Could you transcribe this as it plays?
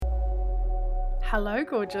Hello,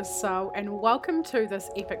 gorgeous soul, and welcome to this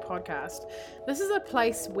epic podcast. This is a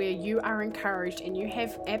place where you are encouraged and you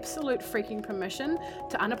have absolute freaking permission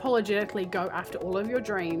to unapologetically go after all of your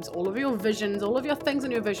dreams, all of your visions, all of your things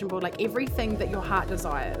on your vision board, like everything that your heart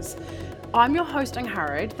desires. I'm your host,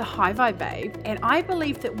 Angharad, the High Vibe Babe, and I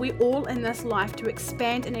believe that we're all in this life to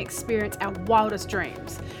expand and experience our wildest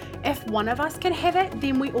dreams. If one of us can have it,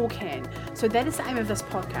 then we all can. So that is the aim of this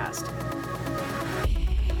podcast.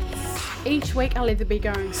 Each week I'll either be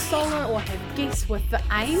going solo or have guests with the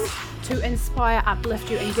aim to inspire,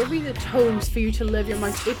 uplift you and give you the tools for you to live your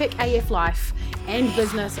most epic AF life and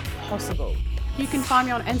business possible. You can find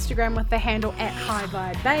me on Instagram with the handle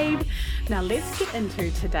 @HighVibeBabe. Now let's get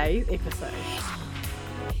into today's episode.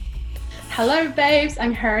 Hello babes,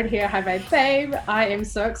 I'm Angharad here, High Vibe Babe. I am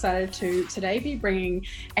so excited to today be bringing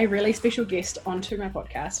a really special guest onto my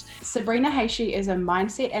podcast. Sabrina Hayshi is a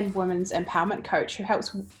mindset and women's empowerment coach who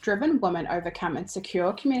helps driven women overcome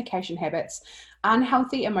insecure communication habits,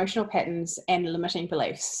 unhealthy emotional patterns, and limiting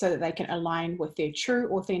beliefs so that they can align with their true,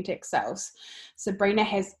 authentic selves. Sabrina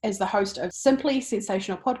is the host of Simply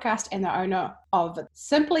Sensational podcast and the owner of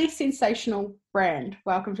Simply Sensational brand.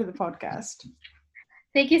 Welcome to the podcast.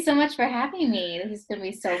 Thank you so much for having me. This is going to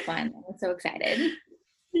be so fun. I'm so excited.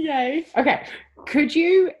 Yay. Okay. Could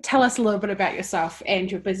you tell us a little bit about yourself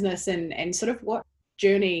and your business and sort of what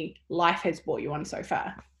journey life has brought you on so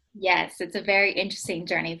far? Yes, it's a very interesting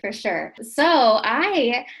journey for sure. So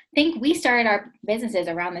I think we started our businesses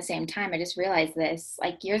around the same time. I just realized this.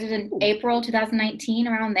 Like yours was in April 2019,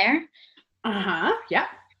 around there. Yeah.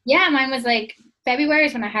 Yeah, mine was like February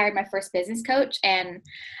is when I hired my first business coach, and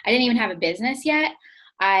I didn't even have a business yet.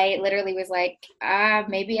 I literally was like,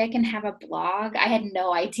 maybe I can have a blog. I had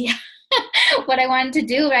no idea what I wanted to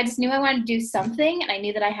do, but I just knew I wanted to do something, and I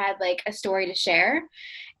knew that I had like a story to share.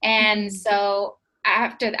 And so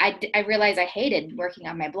after I realized I hated working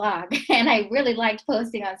on my blog, and I really liked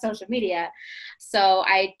posting on social media. So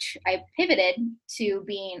I pivoted to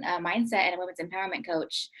being a mindset and a women's empowerment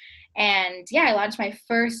coach. And yeah, I launched my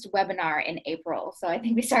first webinar in April. So I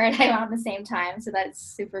think we started around the same time. So that's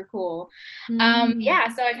super cool. Yeah,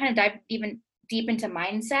 so I kind of dived even deep into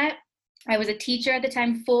mindset. I was a teacher at the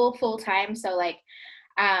time, full time. So like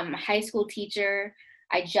high school teacher.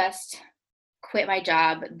 I just quit my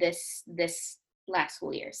job this last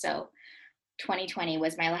school year. So 2020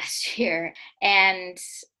 was my last year. And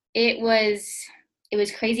it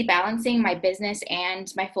was crazy balancing my business and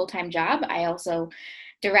my full-time job. I also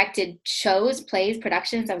directed shows, plays,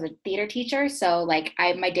 productions. I was a theater teacher. So like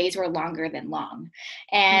my days were longer than long,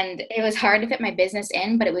 and it was hard to fit my business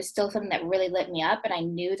in, but it was still something that really lit me up. And I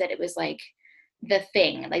knew that it was like the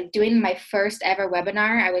thing. Like doing my first ever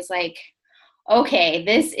webinar, I was like, okay,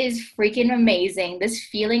 this is freaking amazing. This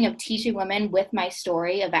feeling of teaching women with my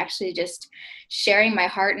story, of actually just sharing my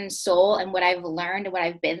heart and soul and what I've learned and what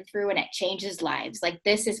I've been through, and it changes lives. Like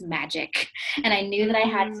this is magic. And I knew that I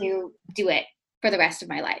had to do it for the rest of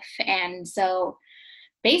my life. And so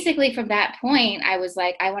basically from that point, I was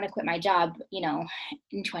like, I want to quit my job,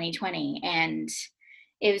 in 2020. And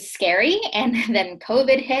it was scary. And then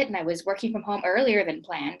COVID hit, and I was working from home earlier than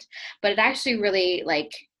planned, but it actually really like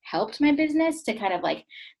helped my business to kind of like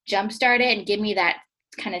jumpstart it and give me that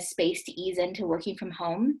kind of space to ease into working from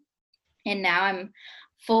home. And now I'm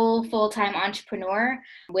full-time entrepreneur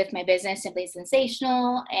with my business, Simply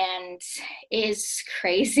Sensational, and it is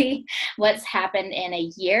crazy what's happened in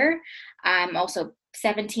a year. I'm also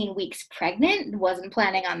 17 weeks pregnant. Wasn't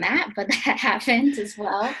planning on that, but that happened as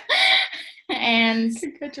well. And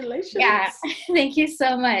congratulations. Yeah, thank you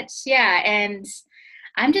so much. Yeah, and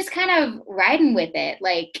I'm just kind of riding with it.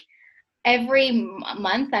 Like every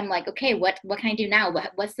month I'm like, okay, what can I do now?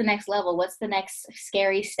 What's the next level? What's the next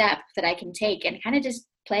scary step that I can take? And kind of just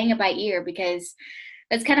playing it by ear, because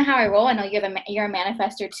that's kind of how I roll. I know you're a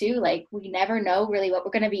manifester too. Like we never know really what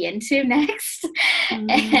we're going to be into next.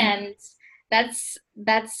 And that's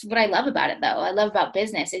what I love about it, though. I love about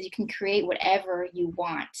business is you can create whatever you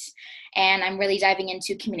want. And I'm really diving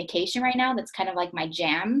into communication right now. That's kind of like my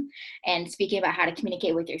jam, and speaking about how to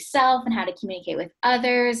communicate with yourself and how to communicate with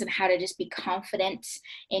others and how to just be confident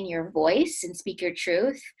in your voice and speak your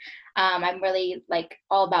truth. I'm really like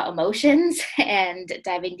all about emotions and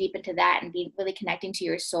diving deep into that and really connecting to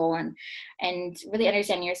your soul and really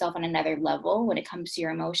understanding yourself on another level when it comes to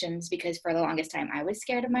your emotions, because for the longest time I was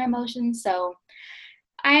scared of my emotions. So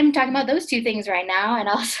I'm talking about those two things right now, and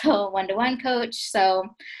also one-to-one coach. So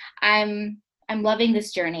I'm loving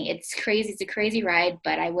this journey. It's crazy. It's a crazy ride,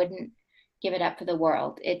 but I wouldn't give it up for the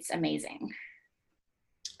world. It's amazing.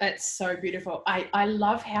 It's so beautiful. I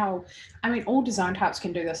love how, I mean, all design types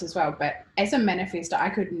can do this as well, but as a manifestor, I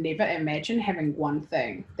could never imagine having one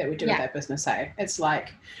thing that we do with Yeah. our business. Say, it's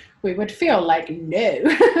like we would feel like, no.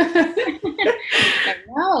 I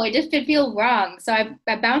know, it just did feel wrong. So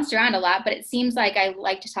I bounced around a lot, but it seems like I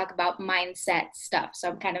like to talk about mindset stuff. So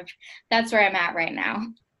I'm kind of, that's where I'm at right now.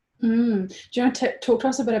 Do you want to talk to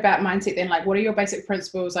us a bit about mindset then? Like, what are your basic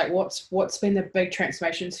principles? Like, what's been the big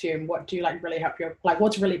transformations for you, and what do you like really help you? Like,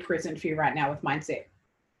 what's really present for you right now with mindset?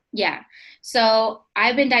 Yeah. So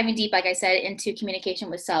I've been diving deep, like I said, into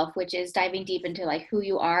communication with self, which is diving deep into like who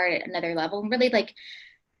you are at another level and really like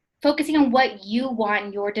focusing on what you want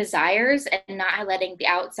and your desires and not letting the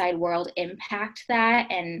outside world impact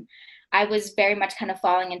that. And I was very much kind of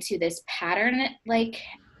falling into this pattern, like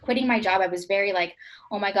quitting my job. I was very like,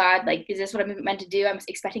 oh my God, like, is this what I'm meant to do? I'm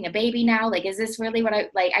expecting a baby now. Like, is this really what I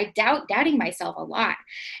like? Doubting myself a lot.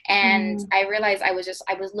 And Mm. I realized I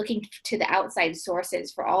was looking to the outside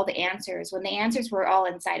sources for all the answers when the answers were all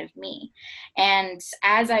inside of me. And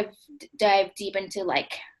as I've dived deep into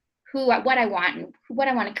like what I want and what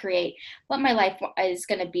I want to create, what my life is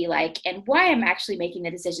going to be like, and why I'm actually making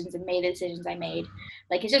the decisions and made the decisions I made.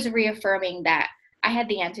 Like, it's just reaffirming that I had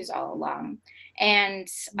the answers all along. And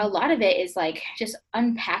a lot of it is like just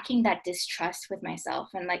unpacking that distrust with myself.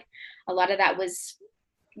 And like a lot of that was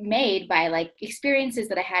made by like experiences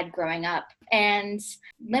that I had growing up and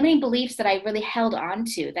limiting beliefs that I really held on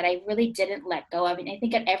to that I really didn't let go of. And I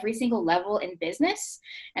think at every single level in business,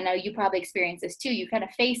 I know you probably experience this too, you kind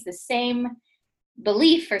of face the same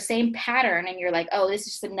belief or same pattern and you're like, oh, this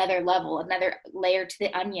is just another level, another layer to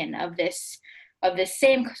the onion of this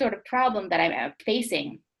same sort of problem that I'm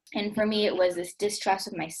facing. And for me, it was this distrust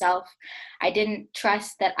of myself. I didn't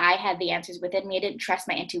trust that I had the answers within me. I didn't trust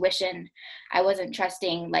my intuition. I wasn't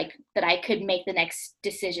trusting like that I could make the next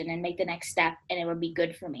decision and make the next step and it would be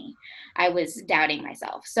good for me. I was doubting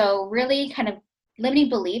myself. So really kind of limiting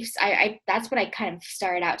beliefs, I that's what I kind of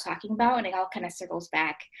started out talking about, and it all kind of circles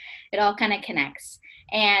back. It all kind of connects.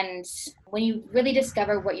 And when you really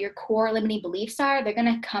discover what your core limiting beliefs are, they're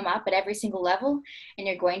going to come up at every single level and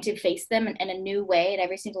you're going to face them in a new way at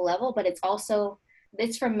every single level. But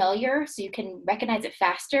it's familiar, so you can recognize it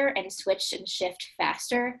faster and switch and shift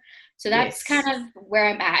faster. So that's kind Yes. of where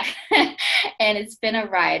I'm at. And it's been a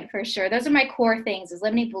ride for sure. Those are my core things: is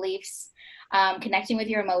limiting beliefs, connecting with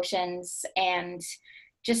your emotions, and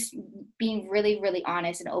just being really, really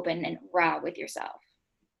honest and open and raw with yourself.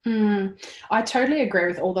 I totally agree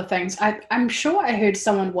with all the things. I'm sure I heard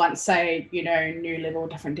someone once say, new level,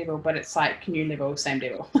 different devil, but it's like new level, same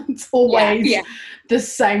devil. It's Yeah, always yeah. the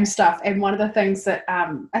same stuff. And one of the things that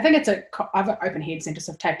I think I've got open heads and just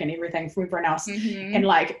have taken everything from everyone else. And Mm-hmm.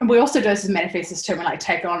 like, we also do this as manifestors too. We like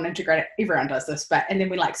take it on and integrate it. Everyone does this, and then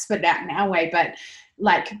we like spit it out in our way. But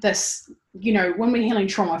like this, when we're healing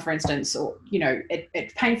trauma, for instance, or,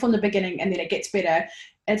 it's painful in the beginning and then it gets better.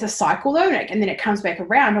 It's a cycle though, and then it comes back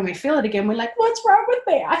around and we feel it again. We're like, what's wrong with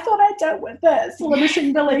me? I thought I dealt with this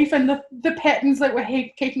limiting belief and the patterns that were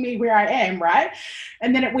keeping me where I am, right?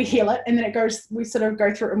 And then we heal it, and then we sort of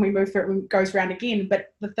go through it and we move through it and it goes around again.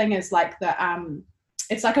 But the thing is, like,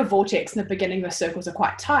 it's like a vortex. In the beginning, the circles are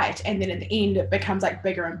quite tight, and then at the end, it becomes like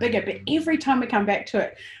bigger and bigger. But every time we come back to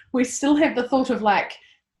it, we still have the thought of like,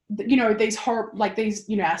 these horrible, like these,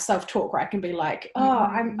 our self-talk, right, can be like, oh,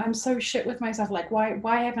 Mm-hmm. I'm so shit with myself, like why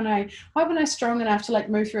haven't I strong enough to like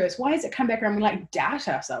move through this? Why has it come back around? We like doubt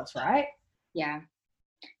ourselves, right? Yeah.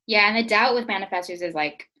 Yeah. And the doubt with manifestors is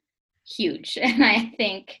like huge. And I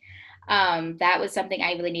think that was something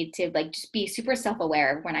I really need to like just be super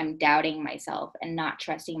self-aware when I'm doubting myself and not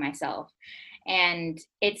trusting myself. And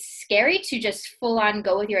it's scary to just full on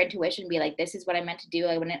go with your intuition, be like, this is what I meant to do.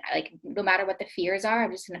 I wouldn't like, no matter what the fears are,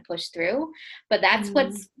 I'm just going to push through. But that's Mm.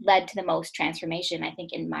 what's led to the most transformation, I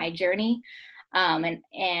think, in my journey. And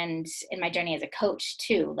in my journey as a coach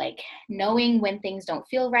too, like knowing when things don't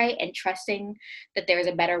feel right and trusting that there's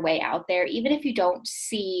a better way out there, even if you don't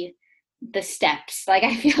see the steps. Like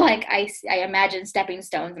I feel like I imagine stepping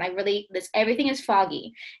stones, and I really this everything is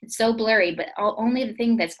foggy. It's so blurry, but only the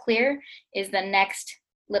thing that's clear is the next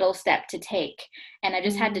little step to take. And I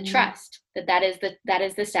just had to Mm. trust that that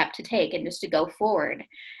is the step to take, and just to go forward.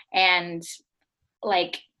 And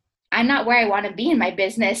like I'm not where I want to be in my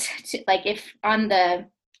business. Like if on the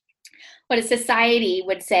what a society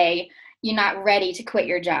would say, you're not ready to quit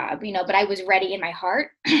your job, but I was ready in my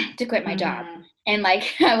heart to quit my job. Mm. And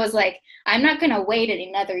like, I was like, I'm not going to wait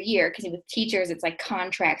another year, because with teachers, it's like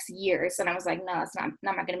contracts years. And I was like, no, it's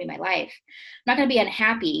not going to be my life. I'm not going to be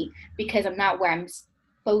unhappy because I'm not where I'm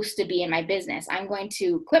supposed to be in my business. I'm going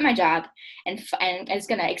to quit my job and it's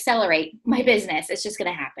going to accelerate my business. It's just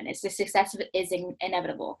going to happen. It's the success is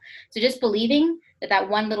inevitable. So just believing that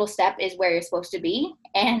one little step is where you're supposed to be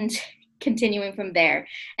and continuing from there.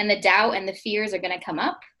 And the doubt and the fears are going to come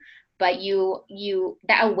up. But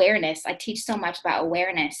that awareness, I teach so much about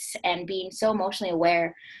awareness and being so emotionally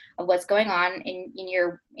aware of what's going on in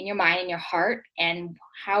your mind, in your heart, and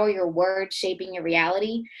how are your words shaping your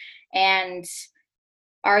reality. And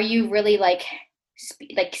are you really like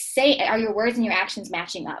are your words and your actions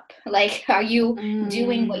matching up? Like, are you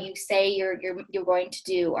doing what you say you're going to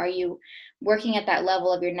do? Are you working at that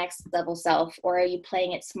level of your next level self, or are you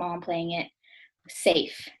playing it small and playing it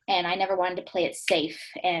safe? And I never wanted to play it safe.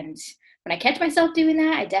 And when I catch myself doing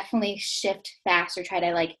that, I definitely shift fast or try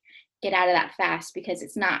to like get out of that fast, because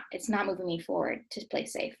it's not moving me forward to play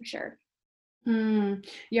safe for sure.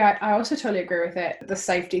 Yeah, I also totally agree with that. The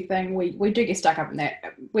safety thing, we do get stuck up in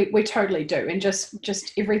that. We totally do. And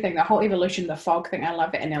just everything, the whole evolution, the fog thing. I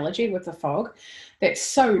love that analogy with the fog. It's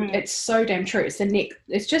so damn true.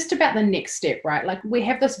 It's just about the next step, right? Like, we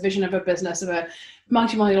have this vision of a business, of a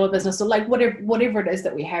multi-million dollar business, or like whatever it is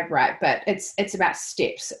that we have, right? But it's about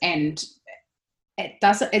steps, and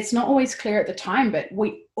it's not always clear at the time, but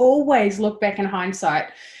we always look back in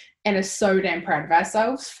hindsight and are so damn proud of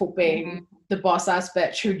ourselves for being the boss ass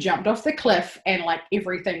bitch who jumped off the cliff and like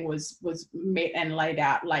everything was met and laid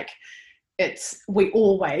out. Like, we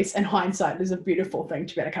always, in hindsight, is a beautiful thing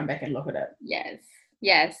to be able to come back and look at it.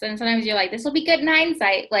 Yes. And sometimes you're like, this will be good in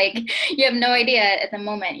hindsight. Like, you have no idea at the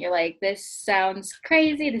moment. You're like, this sounds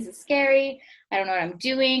crazy. This is scary. I don't know what I'm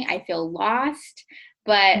doing. I feel lost.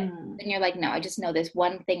 But then you're like, no, I just know this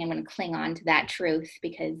one thing. I'm going to cling on to that truth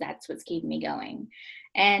because that's what's keeping me going.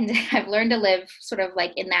 And I've learned to live sort of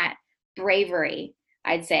like in that bravery,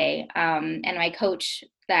 I'd say. And my coach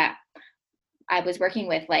that I was working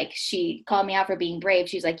with, like, she called me out for being brave.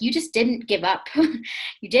 She was like, you just didn't give up.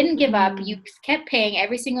 You didn't give up. You kept paying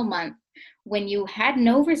every single month when you had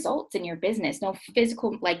no results in your business, no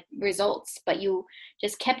physical like results, but you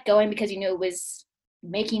just kept going because you knew it was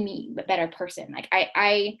making me a better person. Like,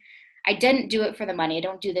 I didn't do it for the money. I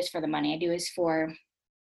don't do this for the money. I do this for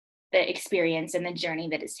the experience and the journey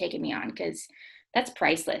that it's taken me on, because that's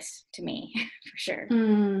priceless to me for sure.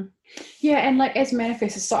 Yeah, and like as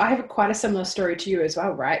manifestors, so I have quite a similar story to you as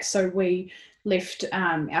well, right? So we left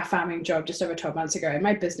our farming job just over 12 months ago, and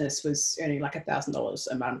my business was earning like $1,000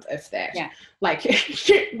 a month, if that. Yeah. Like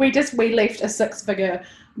we left a 6-figure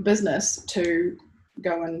business to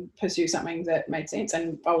go and pursue something that made sense,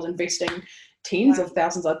 and I was investing tens of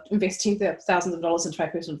thousands. I'd invest tens of thousands of dollars into my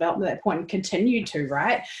personal development at that point and continued to,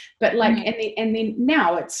 right? But like, and then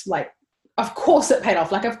now it's like, of course it paid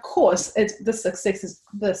off. Like, of course the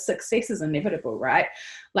success is inevitable, right?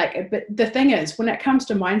 Like, but the thing is, when it comes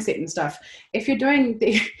to mindset and stuff, if you're doing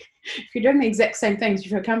the exact same things,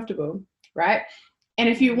 you feel comfortable, right? And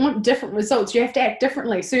if you want different results, you have to act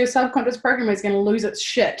differently. So your subconscious programmer is going to lose its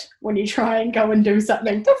shit when you try and go and do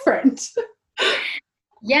something different.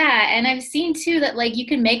 Yeah. And I've seen too that like you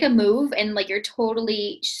can make a move and like you're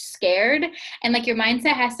totally scared, and like your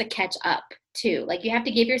mindset has to catch up too. Like, you have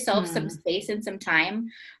to give yourself some space and some time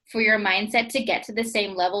for your mindset to get to the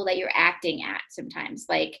same level that you're acting at sometimes.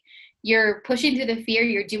 Like, you're pushing through the fear,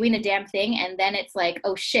 you're doing the damn thing, and then it's like,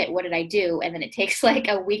 oh shit, what did I do? And then it takes like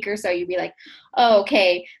a week or so, you'd be like, oh,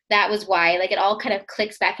 okay, that was why. Like, it all kind of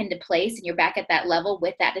clicks back into place and you're back at that level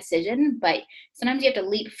with that decision. But sometimes you have to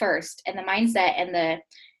leap first, and the mindset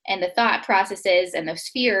and the thought processes and those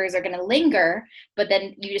fears are going to linger, but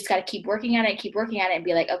then you just got to keep working at it and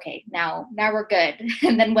be like, okay, now we're good.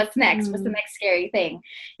 And then what's next? What's the next scary thing?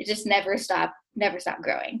 It just never stop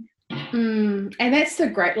growing. And that's the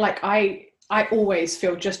great, like, I always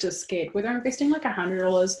feel just as scared whether I'm investing like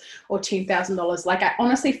 $100 or $10,000. Like, I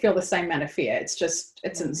honestly feel the same amount of fear.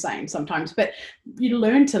 It's insane sometimes, but you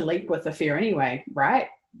learn to leap with the fear anyway, right?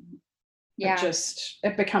 Yeah.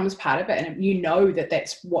 It becomes part of it, and you know that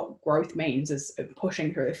that's what growth means, is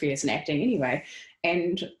pushing through the fears and acting anyway.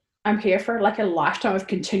 And I'm here for like a lifetime of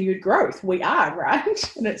continued growth. We are,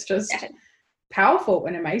 right? And it's just powerful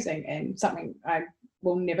and amazing, and something I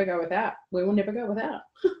will never go without. We will never go without.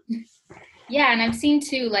 Yeah. And I've seen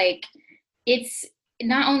too, like, it's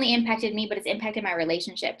not only impacted me, but it's impacted my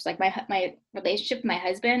relationships. Like my relationship with my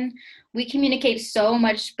husband, we communicate so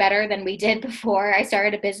much better than we did before I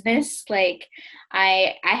started a business. Like,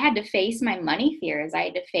 I had to face my money fears. I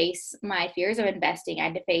had to face my fears of investing. I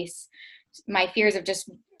had to face my fears of just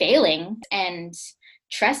failing and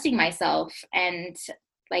trusting myself and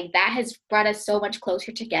like that has brought us so much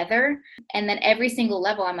closer together. And then every single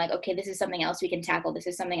level, I'm like, okay, this is something else we can tackle. This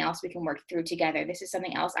is something else we can work through together. This is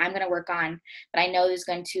something else I'm going to work on that I know is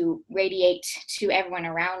going to radiate to everyone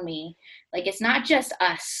around me. Like, it's not just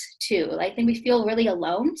us too. Like, I think we feel really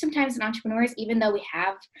alone sometimes in entrepreneurs, even though we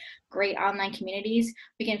have great online communities,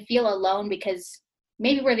 we can feel alone because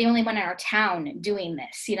maybe we're the only one in our town doing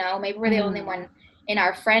this, you know, maybe we're the only one in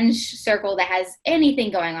our friends circle that has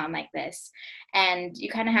anything going on like this. And you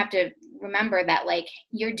kind of have to remember that, like,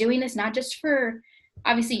 you're doing this not just for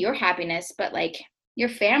obviously your happiness, but like your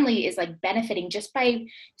family is like benefiting just by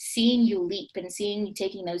seeing you leap and seeing you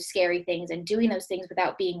taking those scary things and doing those things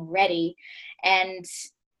without being ready. And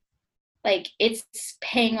like, it's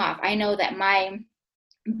paying off. I know that my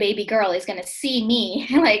baby girl is going to see me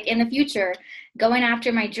like in the future going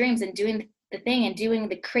after my dreams and doing the thing and doing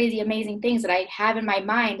the crazy amazing things that I have in my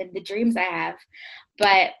mind and the dreams I have.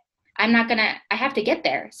 But I have to get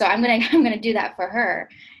there. So I'm going to do that for her.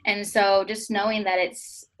 And so just knowing that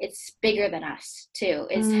it's bigger than us too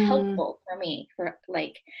is helpful for me. For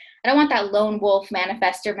like, I don't want that lone wolf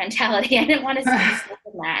manifester mentality. I didn't want to see myself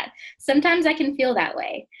in that. Sometimes I can feel that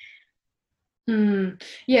way.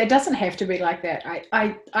 Yeah, it doesn't have to be like that.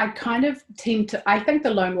 I kind of tend to, I think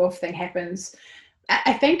the lone wolf thing happens.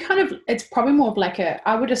 I think kind of, it's probably more of like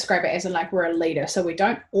I would describe it as like we're a leader. So we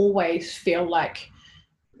don't always feel like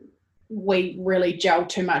we really gel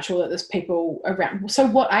too much or that there's people around. So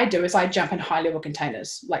what I do is I jump in high level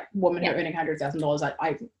containers, like women who are earning $100,000.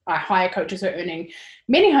 I hire coaches who are earning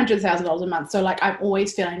many $100,000 a month. So like I'm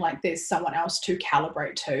always feeling like there's someone else to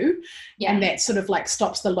calibrate to. And that sort of like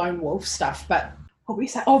stops the lone wolf stuff. But what we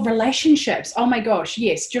say, relationships. Oh my gosh,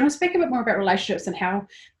 yes. Do you want to speak a bit more about relationships and how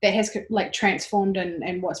that has like transformed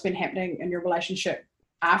and what's been happening in your relationship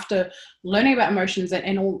after learning about emotions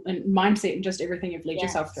and all and mindset and just everything you've led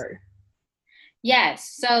yourself through?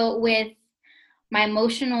 Yes. So with my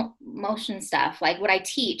motion stuff, like what I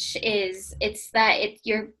teach is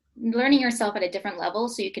you're learning yourself at a different level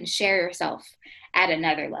so you can share yourself at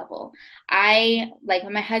another level. I, like,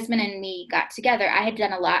 when my husband and me got together, I had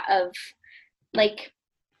done a lot of like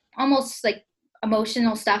almost like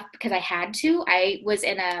emotional stuff because I had to. I was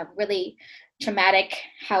in a really traumatic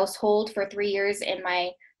household for 3 years in my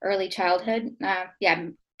early childhood.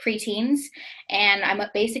 Preteens, and I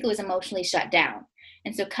basically was emotionally shut down.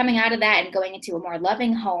 And so coming out of that and going into a more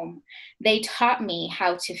loving home, they taught me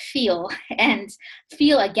how to feel and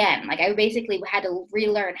feel again. Like, I basically had to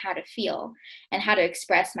relearn how to feel and how to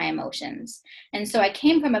express my emotions. And so I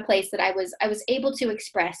came from a place that I was able to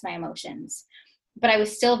express my emotions, but I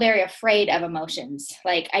was still very afraid of emotions.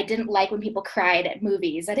 Like, I didn't like when people cried at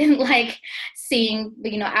movies. I didn't like seeing,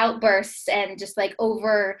 outbursts and just like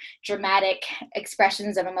over dramatic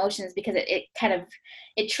expressions of emotions because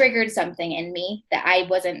it triggered something in me that I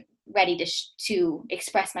wasn't ready to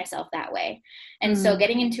express myself that way. And so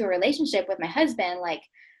getting into a relationship with my husband, like,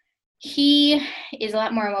 he is a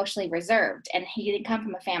lot more emotionally reserved, and he didn't come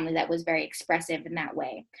from a family that was very expressive in that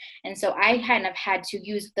way. And so I kind of had to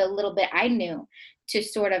use the little bit I knew to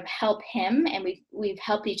sort of help him, and we've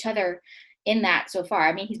helped each other in that so far.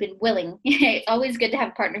 I mean, he's been willing. It's always good to have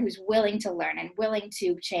a partner who's willing to learn and willing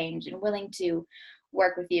to change and willing to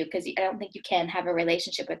work with you, because I don't think you can have a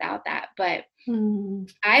relationship without that. But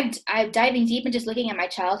I've diving deep and just looking at my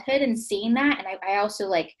childhood and seeing that. And I also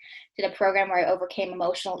like did a program where I overcame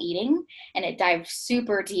emotional eating, and it dived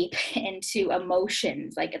super deep into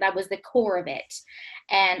emotions. Like, that was the core of it.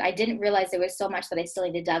 And I didn't realize there was so much that I still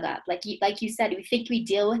need to dug up. Like you said, we think we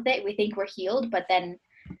deal with it, we think we're healed, but then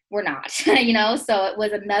we're not, so it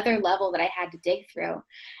was another level that I had to dig through.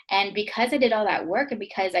 And because I did all that work, and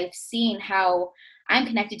because I've seen how I'm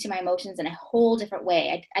connected to my emotions in a whole different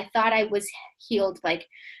way. I thought I was healed, like,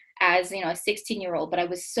 as, a 16-year-old, but I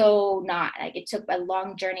was so not. Like, it took a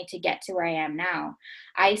long journey to get to where I am now.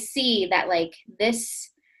 I see that, like, this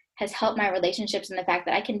has helped my relationships in the fact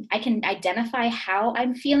that I can identify how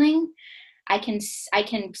I'm feeling. I can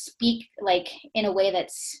speak, like, in a way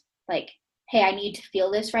that's like, hey, I need to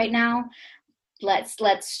feel this right now.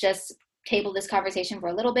 Let's just table this conversation for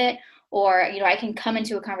a little bit. Or, I can come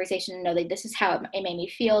into a conversation and know that this is how it made me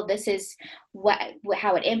feel. This is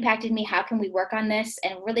how it impacted me. How can we work on this?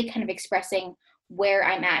 And really kind of expressing where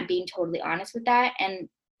I'm at and being totally honest with that. And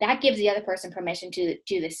that gives the other person permission to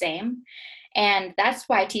do the same. And that's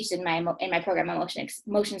why I teach in my program,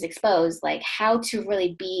 Emotions Exposed, like, how to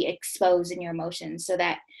really be exposed in your emotions, so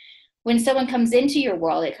that when someone comes into your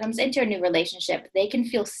world, it comes into a new relationship, they can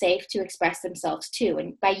feel safe to express themselves too.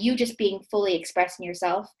 And by you just being fully expressing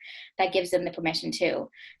yourself, that gives them the permission too.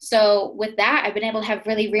 So with that, I've been able to have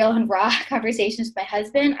really real and raw conversations with my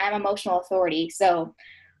husband. I'm emotional authority. So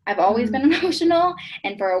I've always been emotional,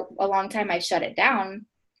 and for a long time I shut it down.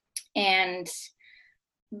 And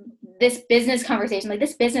this business conversation, like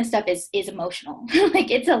this business stuff is emotional. Like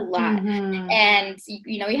it's a lot. Mm-hmm. And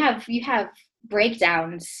you have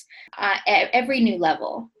breakdowns at every new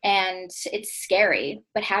level, and it's scary,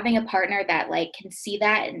 but having a partner that like can see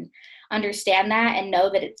that and understand that and know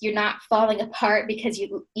that you're not falling apart, because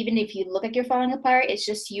you, even if you look like you're falling apart, it's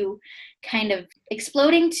just you kind of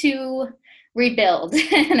exploding to rebuild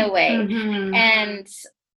in a way. Mm-hmm. And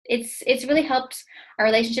it's really helped our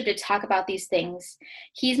relationship to talk about these things.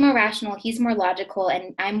 He's more rational, he's more logical,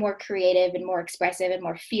 and I'm more creative and more expressive and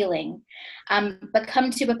more feeling. But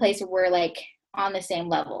come to a place where we're like on the same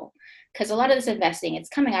level, because a lot of this investing, it's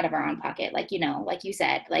coming out of our own pocket, like, like you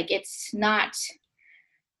said, like it's not,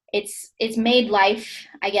 it's made life,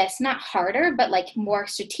 I guess, not harder, but like more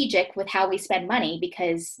strategic with how we spend money,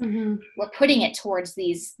 because Mm-hmm. we're putting it towards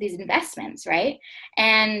these investments, right?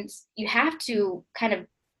 And you have to kind of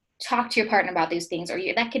talk to your partner about these things, or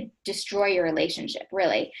that could destroy your relationship,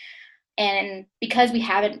 really. And because we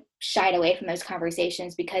haven't shied away from those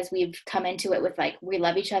conversations, because we've come into it with like, we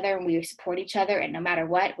love each other and we support each other, and no matter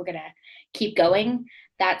what, we're gonna keep going.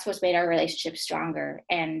 That's what's made our relationship stronger,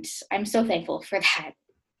 and I'm so thankful for that.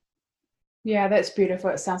 Yeah, that's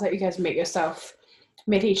beautiful. It sounds like you guys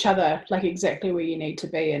met each other like exactly where you need to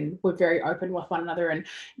be, and we're very open with one another and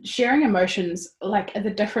sharing emotions, like the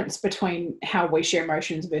difference between how we share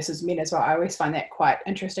emotions versus men as well. I always find that quite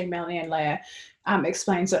interesting. Melanie and Leah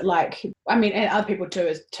explains it, like, I mean, and other people too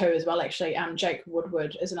as well, actually. Jake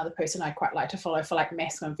Woodward is another person I quite like to follow for like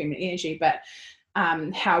masculine and feminine energy, but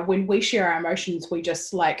how when we share our emotions, we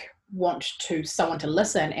just like want someone to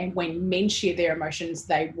listen, and when men share their emotions,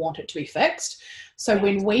 they want it to be fixed. So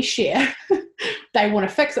when we share, they want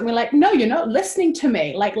to fix it. And we're like, no, you're not listening to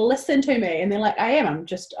me. Like, listen to me. And they're like, I am.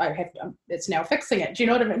 It's now fixing it. Do you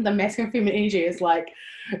know what I mean? The masculine feminine energy is like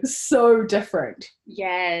so different.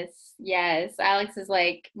 Yes. Alex is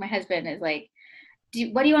like, my husband is like,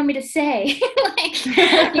 what do you want me to say? Like, he's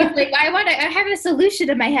like, I have a solution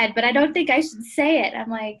in my head, but I don't think I should say it. I'm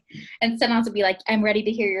like, and someone will be like, I'm ready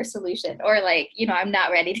to hear your solution. Or like, I'm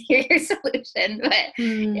not ready to hear your solution. But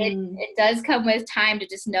it does come with time to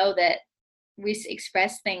just know that we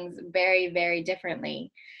express things very, very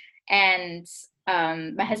differently. And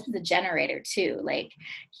my husband's a generator too. Like,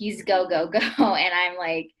 he's go, go, go. And I'm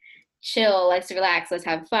like, chill, let's relax, let's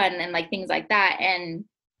have fun, and like things like that. And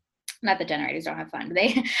not that generators don't have fun,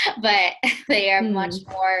 but they are much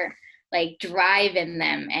more like drive in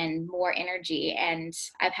them and more energy. And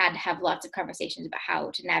I've had to have lots of conversations about how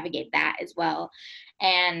to navigate that as well.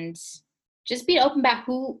 And just be open about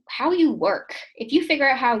how you work. If you figure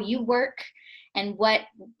out how you work and what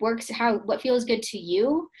works, what feels good to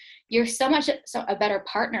you, you're so much a better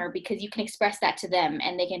partner, because you can express that to them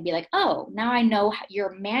and they can be like, oh, now I know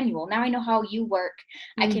your manual. Now I know how you work.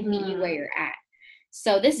 I can meet you where you're at.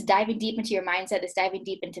 So this diving deep into your mindset, this diving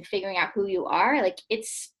deep into figuring out who you are, like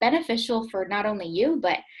it's beneficial for not only you,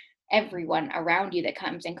 but everyone around you that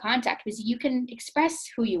comes in contact, because you can express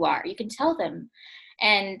who you are. You can tell them,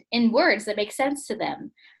 and in words that make sense to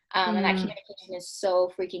them. And that communication is so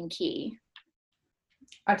freaking key.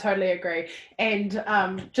 I totally agree. And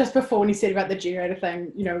just before, when you said about the generator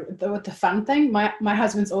thing, with the fun thing, my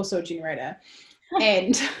husband's also a generator.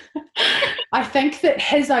 And I think that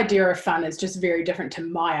his idea of fun is just very different to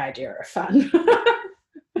my idea of fun.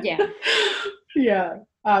 Yeah. Yeah.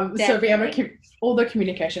 So being able to all the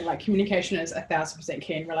communication, like communication is 1,000%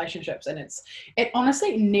 key in relationships. And it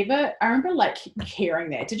honestly never, I remember like hearing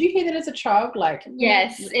that. Did you hear that as a child? Like,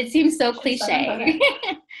 yes, it seems so cliche.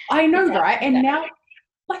 I know, right? And now,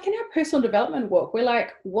 like in our personal development work, we're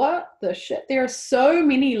like, what the shit? There are so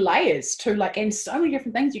many layers to like, and so many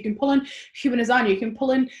different things. You can pull in human design, you can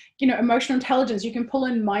pull in, emotional intelligence, you can pull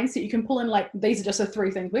in mindset, you can pull in like, these are just the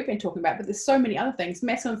 3 things we've been talking about, but there's so many other things,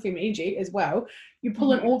 masculine and feminine energy as well. You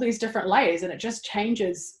pull in all these different layers, and it just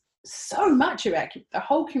changes so much about the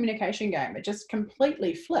whole communication game. It just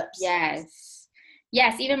completely flips. Yes.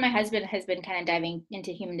 Even my husband has been kind of diving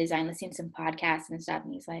into human design, listening to some podcasts and stuff.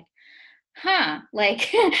 And he's like,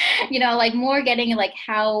 like, like more getting like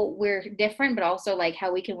how we're different, but also like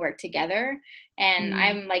how we can work together. And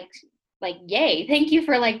I'm like, yay, thank you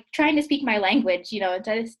for like trying to speak my language,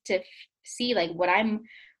 to see like what I'm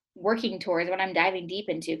working towards, what I'm diving deep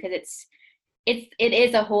into, because it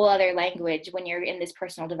is a whole other language when you're in this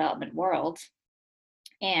personal development world.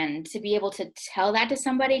 And to be able to tell that to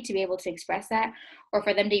somebody, to be able to express that, or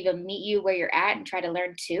for them to even meet you where you're at and try to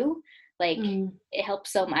learn too, like it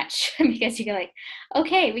helps so much, because you're like,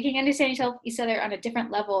 okay, we can understand each other on a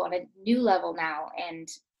different level, on a new level now. And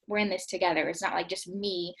we're in this together. It's not like just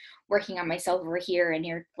me working on myself over here and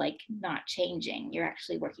you're like not changing. You're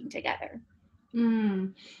actually working together.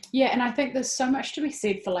 Yeah, and I think there's so much to be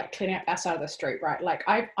said for like cleaning up our side of the street, right? Like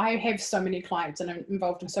I have so many clients and I'm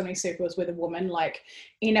involved in so many circles where the women like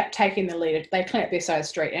end up taking the lead. They clean up their side of the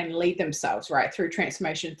street and lead themselves, right? Through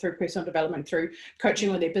transformation, through personal development, through coaching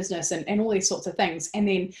with their business and all these sorts of things. And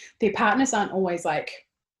then their partners aren't always like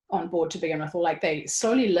on board to begin with, or like they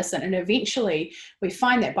slowly listen. And eventually we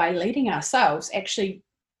find that by leading ourselves, actually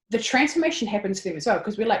the transformation happens for them as well,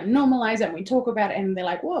 because we like normalize it and we talk about it and they're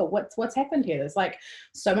like, whoa, what's happened here? There's like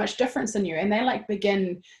so much difference in you. And they like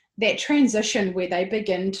begin that transition where they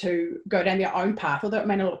begin to go down their own path, although it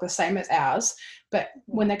may not look the same as ours, but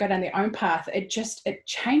when they go down their own path, it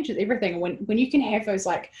changes everything. When you can have those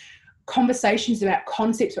like conversations about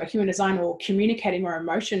concepts about human design or communicating our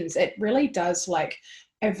emotions, it really does like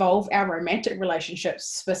evolve our romantic relationships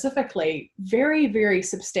specifically very, very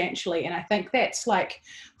substantially. And I think that's like,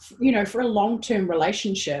 you know, for a long-term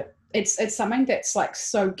relationship, it's something that's like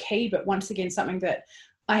so key, but once again, something that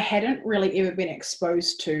I hadn't really ever been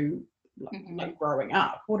exposed to like growing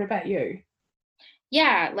up. What about you?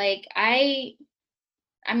 Yeah, like I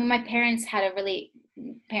mean, my parents had a really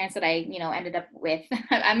parents that I, ended up with.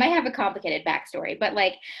 I might have a complicated backstory, but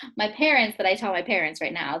like my parents that I tell my parents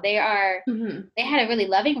right now, they had a really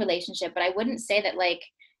loving relationship, but I wouldn't say that like,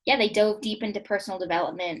 yeah, they dove deep into personal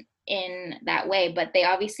development in that way, but they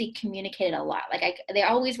obviously communicated a lot. Like they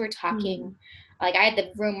always were talking. Like I had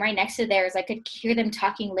the room right next to theirs. I could hear them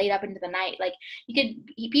talking late up into the night. Like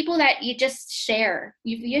people that you just share.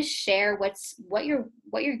 You just share what's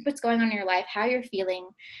going on in your life, how you're feeling,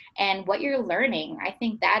 and what you're learning. I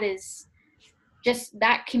think that is just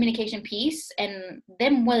that communication piece and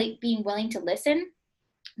them being willing to listen.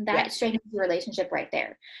 That strengthens your relationship right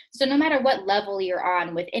there. So no matter what level you're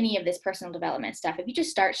on with any of this personal development stuff, if you just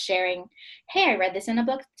start sharing, hey, I read this in a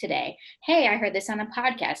book today. Hey, I heard this on a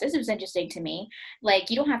podcast. This was interesting to me. Like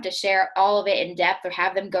you don't have to share all of it in depth or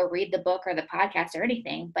have them go read the book or the podcast or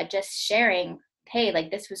anything, but just sharing, hey, like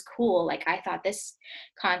this was cool. Like I thought this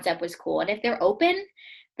concept was cool. And if they're open,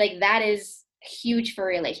 like that is huge for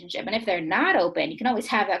a relationship. And if they're not open, you can always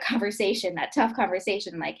have that conversation, that tough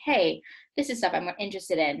conversation, like, hey, this is stuff I'm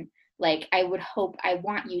interested in. Like, I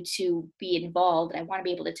want you to be involved. I want to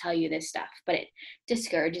be able to tell you this stuff, but it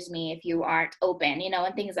discourages me if you aren't open,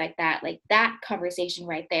 and things like that. Like that conversation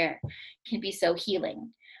right there can be so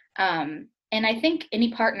healing. And I think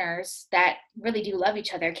any partners that really do love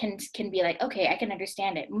each other can be like, okay, I can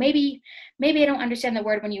understand it. Maybe I don't understand the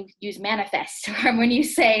word when you use manifest or when you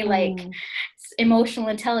say like emotional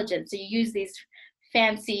intelligence. So you use these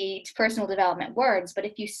fancy personal development words, but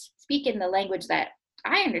if you speak in the language that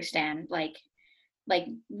I understand, like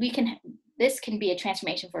this can be a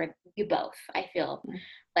transformation for you both. I feel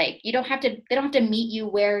like they don't have to meet you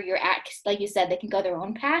where you're at. Like you said, they can go their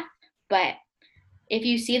own path, but if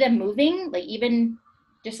you see them moving, like even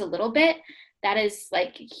just a little bit, that is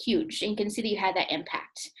like huge. And you can see that you had that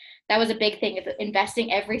impact. That was a big thing of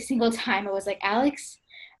investing every single time. It was like, Alex,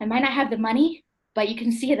 I might not have the money, but you can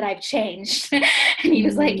see that I've changed. And he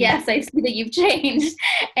was like, yes, I see that you've changed.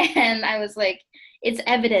 And I was like, it's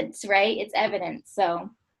evidence, right? It's evidence. So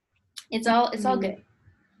it's all good.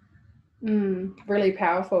 Really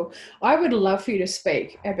powerful. I would love for you to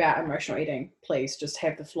speak about emotional eating. Please just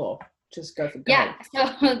have the floor. Just go for gold. Yeah.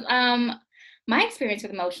 So my experience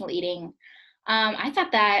with emotional eating, I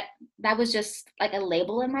thought that was just like a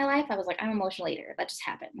label in my life. I was like, I'm an emotional eater. That just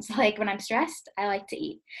happens. Like when I'm stressed, I like to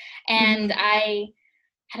eat. And I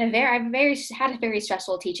had a very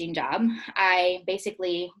stressful teaching job. I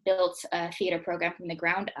basically built a theater program from the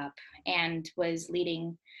ground up and was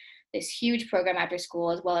leading this huge program after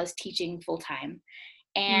school as well as teaching full time.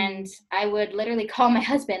 And I would literally call my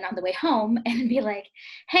husband on the way home and be like,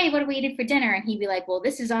 hey, what are we eating for dinner? And he'd be like, well,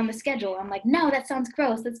 this is on the schedule. I'm like, no, that sounds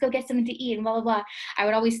gross. Let's go get something to eat and blah, blah, blah. I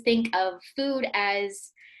would always think of food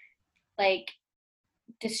as like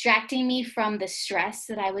distracting me from the stress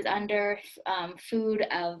that I was under, food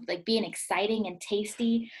of like being exciting and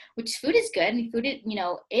tasty, which food is good. Food,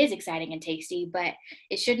 is exciting and tasty, but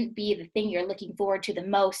it shouldn't be the thing you're looking forward to the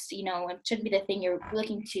most. It shouldn't be the thing you're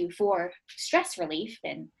looking to for stress relief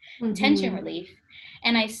and tension relief.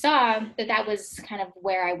 And I saw that was kind of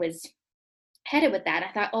where I was headed with that.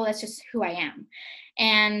 I thought, oh, that's just who I am.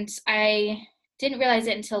 And I didn't realize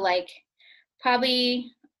it until like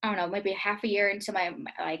probably, I don't know, maybe half a year into my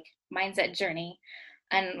like mindset journey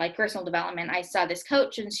and like personal development. I saw this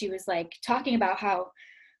coach and she was like talking about how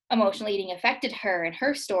emotional eating affected her and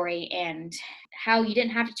her story and how you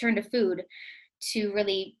didn't have to turn to food to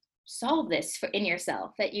really solve this in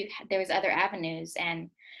yourself, that there was other avenues. And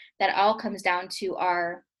that all comes down to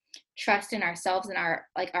our trust in ourselves and our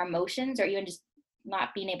emotions, or even just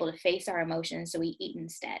not being able to face our emotions, so we eat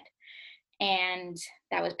instead. And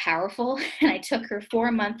that was powerful. And I took her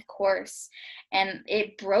 4-month course, and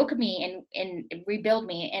it broke me and rebuilt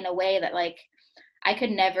me in a way that like I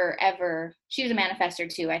could never ever. She was a manifester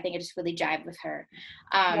too. I think it just really jived with her.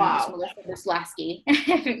 It's Wow. Melissa Wisłowski.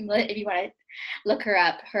 If you want to look her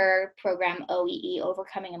up, her program OEE,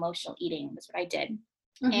 Overcoming Emotional Eating, was what I did.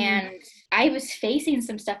 Mm-hmm. And I was facing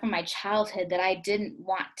some stuff from my childhood that I didn't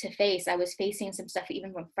want to face. I was facing some stuff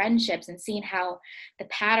even from friendships, and seeing how the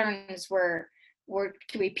patterns were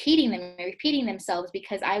repeating themselves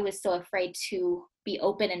because I was so afraid to be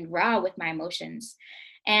open and raw with my emotions.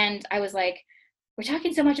 And I was like, we're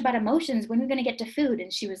talking so much about emotions, when are we going to get to food?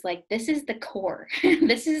 And she was like, this is the core.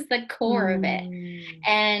 This is the core of it.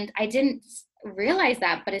 And I didn't realize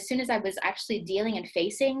that, but as soon as I was actually dealing and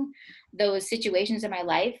facing those situations in my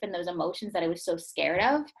life and those emotions that I was so scared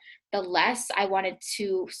of, the less I wanted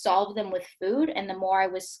to solve them with food, and the more I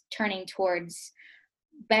was turning towards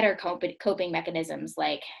better coping mechanisms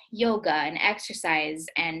like yoga and exercise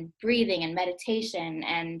and breathing and meditation,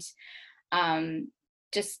 and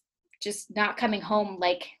just not coming home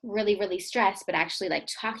like really, really stressed, but actually like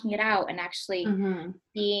talking it out and actually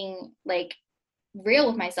being like real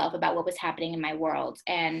with myself about what was happening in my world.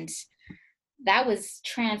 And that was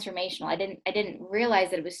transformational. I didn't realize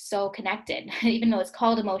that it was so connected. Even though it's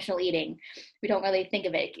called emotional eating, we don't really think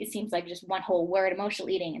of it. It seems like just one whole word, emotional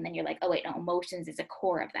eating, and then you're like, oh wait, no, emotions is a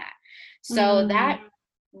core of that. So that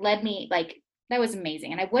led me, like, that was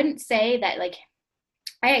amazing. And I wouldn't say that like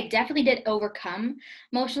I definitely did overcome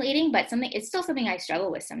emotional eating, but it's still something I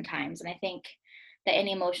struggle with sometimes. And I think that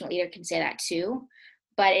any emotional eater can say that too.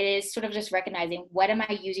 But it is sort of just recognizing, what am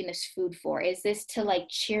I using this food for? Is this to like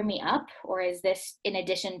cheer me up, or is this in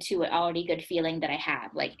addition to an already good feeling that I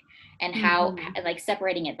have? Like, and how, like,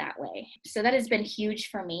 separating it that way. So that has been huge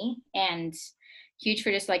for me, and huge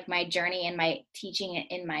for just like my journey and my teaching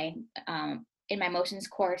in my emotions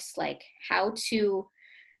course, like how to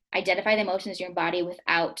identify the emotions in your body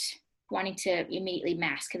without wanting to immediately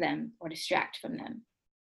mask them or distract from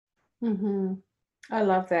them. I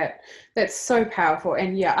love that. That's so powerful.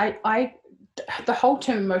 And yeah, I the whole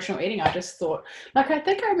term emotional eating, I just thought, like, I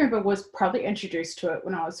think I remember was probably introduced to it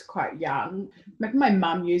when I was quite young. Maybe my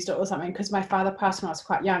mum used it or something, because my father passed when I was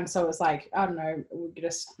quite young. So it was like, I don't know, we're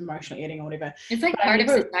just emotional eating or whatever. It's like part of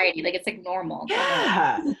society. Like, it's like normal.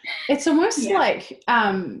 Yeah. It's almost like,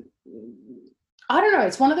 I don't know.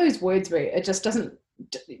 It's one of those words where it just doesn't,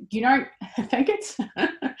 I think it's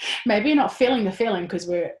maybe you're not feeling the feeling because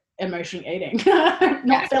we're emotionally eating.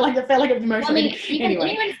 Not feeling the feeling of emotionally eating. Even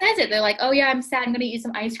anyone says it, they're like, oh yeah, I'm sad, I'm gonna eat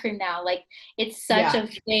some ice cream now. Like, it's such a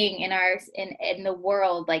thing in the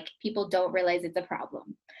world. Like, people don't realize it's a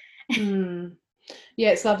problem. Yeah,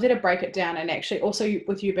 it's lovely to break it down. And actually also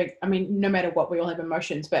with you, I mean, no matter what, we all have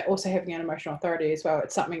emotions, but also having an emotional authority as well.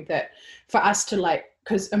 It's something that for us to like,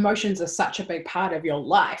 because emotions are such a big part of your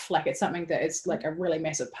life. Like, it's something that is like a really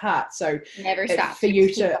massive part. So never stop for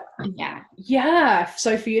you to,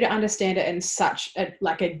 so for you to understand it in such a,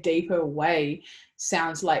 like a deeper way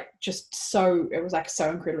sounds like it was like so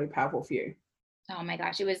incredibly powerful for you. Oh my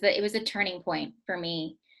gosh. It was a turning point for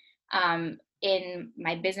me. In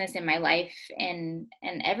my business, in my life, and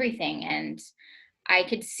everything. And I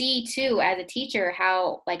could see too, as a teacher,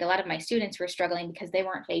 how like a lot of my students were struggling because they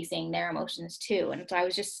weren't facing their emotions too. And so I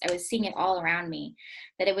was seeing it all around me,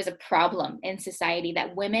 that it was a problem in society,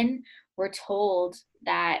 that women were told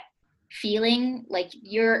that feeling like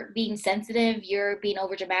you're being sensitive, you're being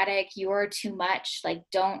overdramatic, you're too much, like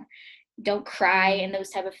don't cry, and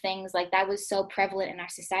those type of things. Like, that was so prevalent in our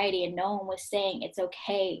society, and no one was saying it's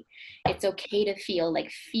okay to feel,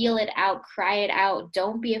 like, feel it out, cry it out,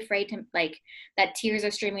 don't be afraid to, like, that tears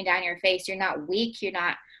are streaming down your face, you're not weak, you're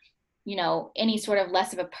not any sort of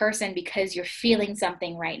less of a person because you're feeling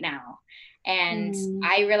something right now. And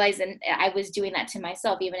I realized, and I was doing that to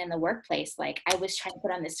myself even in the workplace. Like, I was trying to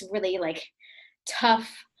put on this really like tough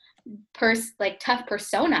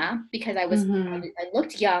persona because I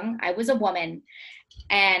looked young, I was a woman,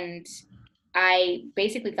 and I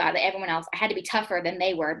basically thought that everyone else, I had to be tougher than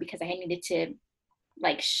they were because I needed to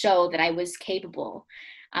like show that I was capable.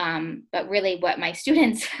 But really what my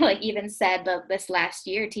students like even said this last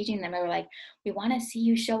year teaching them, they were like, we want to see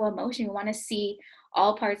you show emotion, we want to see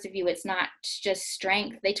all parts of you. It's not just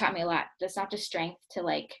strength. They taught me a lot. It's not just strength to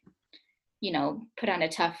like put on a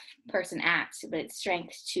tough person act, but it's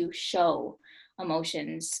strength to show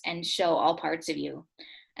emotions and show all parts of you.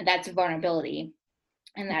 And that's vulnerability.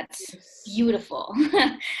 And that's beautiful.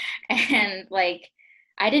 And like,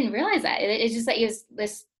 I didn't realize that. It's just that it was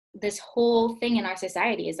this this whole thing in our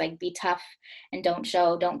society is like, be tough and don't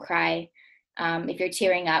show, don't cry. If you're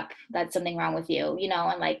tearing up, that's something wrong with you, you know,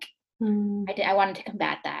 and like, I wanted to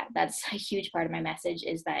combat that. That's a huge part of my message,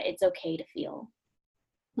 is that it's okay to feel.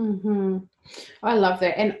 Mm-hmm. I love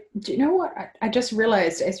that. And do you know what? I just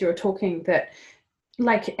realized as you were talking that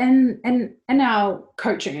like in our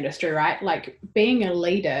coaching industry, right? Like being a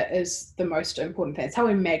leader is the most important thing. It's how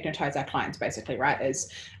we magnetize our clients basically, right? Is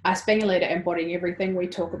us being a leader, embodying everything we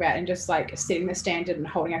talk about and just like setting the standard and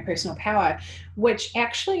holding our personal power, which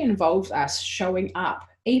actually involves us showing up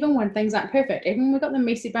even when things aren't perfect, even when we've got the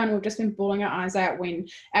messy bun, we've just been bawling our eyes out when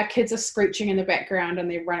our kids are screeching in the background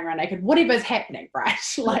and they're running around naked, whatever's happening, right?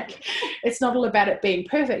 Like it's not all about it being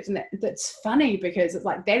perfect. And that's funny because it's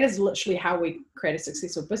like, that is literally how we create a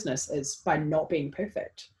successful business, is by not being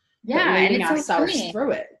perfect, but Yeah. And leading it's so ourselves freeing.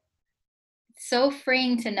 through it. So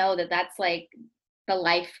freeing to know that that's like the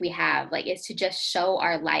life we have, like, is to just show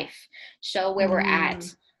our life, show where we're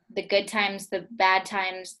at, the good times, the bad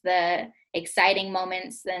times, the exciting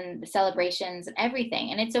moments and the celebrations and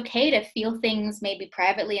everything. And it's okay to feel things maybe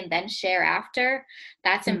privately and then share after.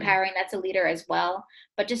 That's empowering. That's a leader as well,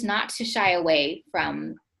 but just not to shy away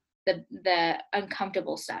from the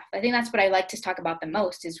uncomfortable stuff. I think that's what I like to talk about the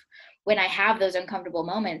most, is when I have those uncomfortable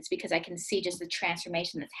moments, because I can see just the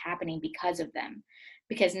transformation that's happening because of them.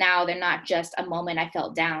 Because now they're not just a moment I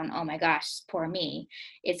felt down, oh my gosh, poor me.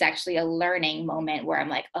 It's actually a learning moment where I'm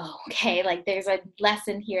like, oh, okay, like there's a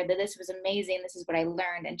lesson here, that this was amazing. This is what I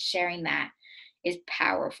learned. And sharing that is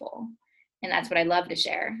powerful. And that's what I love to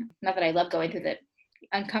share. Not that I love going through the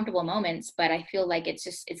uncomfortable moments, but I feel like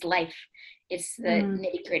it's life. It's the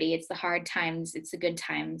nitty gritty. It's the hard times. It's the good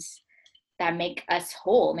times that make us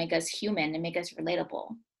whole, make us human, and make us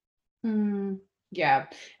relatable. Yeah.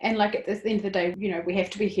 And like at the end of the day, you know, we have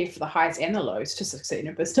to be here for the highs and the lows to succeed in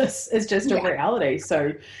a business. It's just a reality.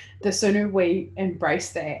 So the sooner we embrace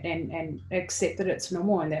that and accept that it's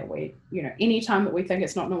normal, and that we, you know, anytime that we think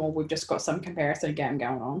it's not normal, we've just got some comparison game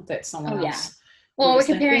going on that someone else. Well, we're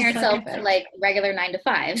comparing ourselves to like regular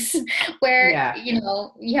 9-to-5s where, you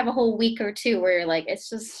know, you have a whole week or two where you're like, it's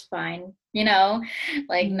just fine, you know,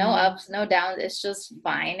 like no ups, no downs. It's just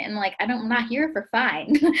fine. And like, I'm not here for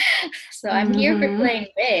fine. So I'm here for playing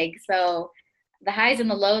big. So the highs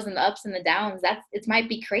and the lows and the ups and the downs, it might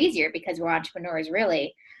be crazier because we're entrepreneurs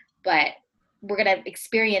really, but we're going to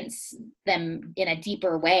experience them in a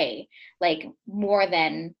deeper way, like more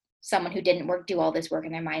than someone who didn't do all this work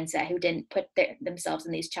in their mindset, who didn't put themselves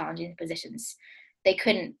in these challenging positions. They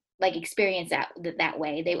couldn't like experience that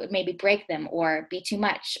way. They would maybe break them or be too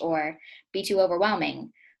much or be too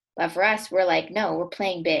overwhelming. But for us, we're like, no, we're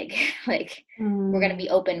playing big. Like we're going to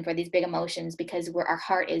be open for these big emotions because our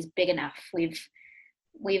heart is big enough.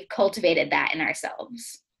 We've cultivated that in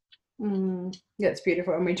ourselves. Yeah, it's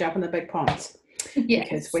beautiful. And we jump in the big ponds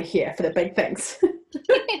because we're here for the big things.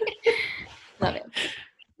 Love it.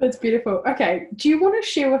 That's beautiful. Okay. Do you want to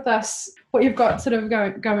share with us what you've got sort of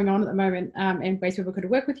going on at the moment, and ways people could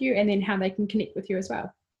work with you, and then how they can connect with you as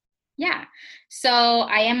well? Yeah. So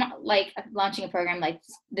I am like launching a program like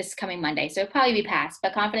this coming Monday. So it'll probably be past,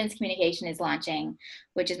 but Confidence Communication is launching,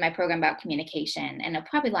 which is my program about communication. And it'll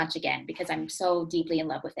probably launch again because I'm so deeply in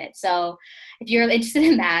love with it. So if you're interested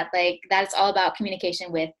in that, like that's all about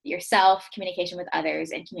communication with yourself, communication with others,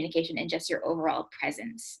 and communication in just your overall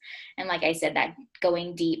presence. And like I said, that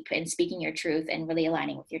going deep and speaking your truth and really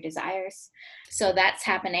aligning with your desires. So that's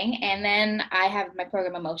happening. And then I have my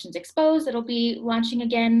program Emotions Exposed. It'll be launching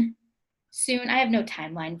again soon. I have no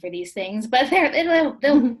timeline for these things, but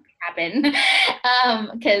they'll happen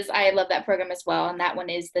because I love that program as well. And that one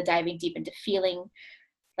is the diving deep into feeling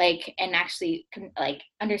like, and actually like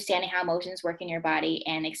understanding how emotions work in your body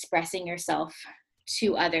and expressing yourself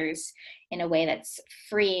to others in a way that's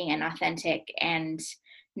freeing and authentic and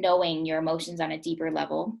knowing your emotions on a deeper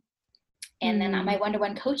level. And then on my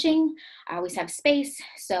one-to-one coaching, I always have space.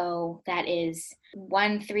 So that is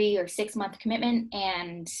 1, 3, or 6 month commitment.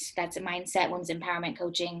 And that's a mindset, women's empowerment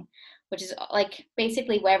coaching, which is like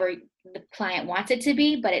basically wherever the client wants it to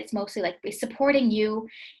be, but it's mostly like supporting you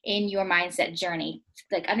in your mindset journey,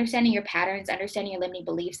 like understanding your patterns, understanding your limiting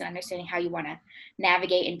beliefs, and understanding how you want to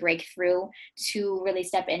navigate and break through to really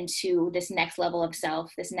step into this next level of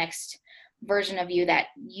self, this next version of you that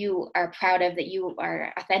you are proud of, that you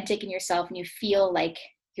are authentic in yourself and you feel like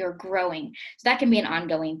you're growing. So that can be an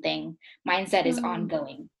ongoing thing. Mindset is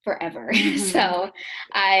ongoing forever. So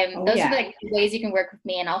those are the ways you can work with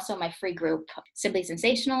me. And also my free group, Simply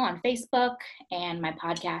Sensational, on Facebook, and my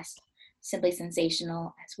podcast, Simply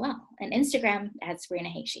Sensational, as well. And Instagram at Sabrina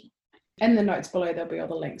Heishi. In the notes below, there'll be all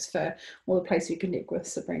the links for all the places you can connect with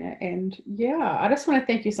Sabrina. And yeah, I just want to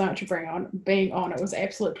thank you so much for being on. It was an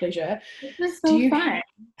absolute pleasure. It was so fun.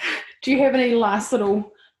 Do you have any last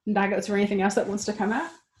little nuggets or anything else that wants to come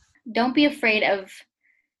out? Don't be afraid of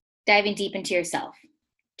diving deep into yourself.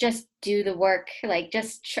 Just do the work. Like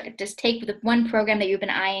just take the one program that you've been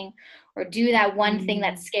eyeing, or do that one thing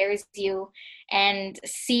that scares you, and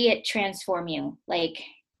see it transform you. Like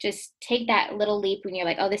just take that little leap when you're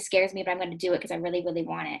like, oh, this scares me, but I'm going to do it because I really, really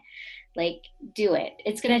want it. Like, do it.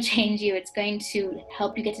 It's going to change you. It's going to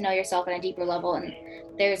help you get to know yourself on a deeper level. And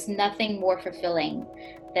there's nothing more fulfilling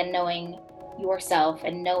than knowing yourself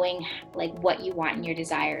and knowing like what you want and your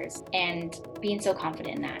desires and being so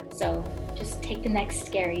confident in that. So just take the next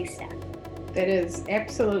scary step. That is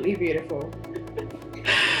absolutely beautiful.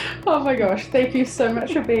 Oh my gosh, thank you so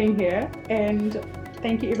much for being here, and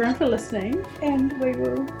thank you everyone for listening, and we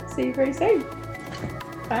will see you very soon.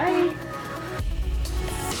 Bye.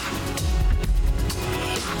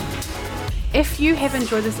 If you have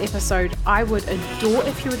enjoyed this episode, I would adore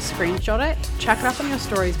if you would screenshot it, chuck it up on your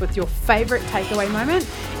stories with your favorite takeaway moment,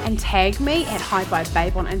 and tag me at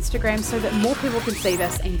HiVibeBabe on Instagram so that more people can see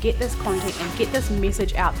this and get this content and get this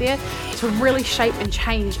message out there to really shape and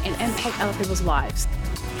change and impact other people's lives.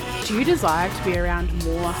 Do you desire to be around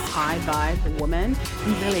more high vibe women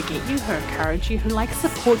who really get you, who encourage you, who like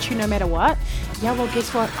support you no matter what? Yeah, well,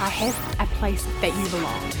 guess what? I have a place that you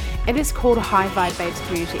belong. It is called High Vibe Babes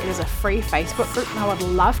Community. It is a free Facebook group, and I would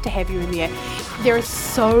love to have you in there. There are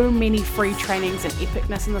so many free trainings and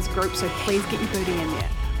epicness in this group, so please get your booty in there.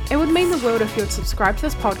 It would mean the world if you would subscribe to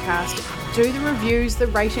this podcast, do the reviews, the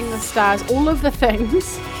rating, the stars, all of the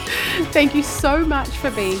things. Thank you so much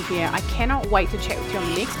for being here. I cannot wait to chat with you on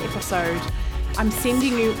the next episode. I'm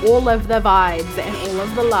sending you all of the vibes and all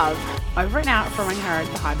of the love. Over and out from her,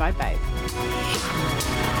 the High Vibe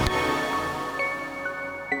Babe.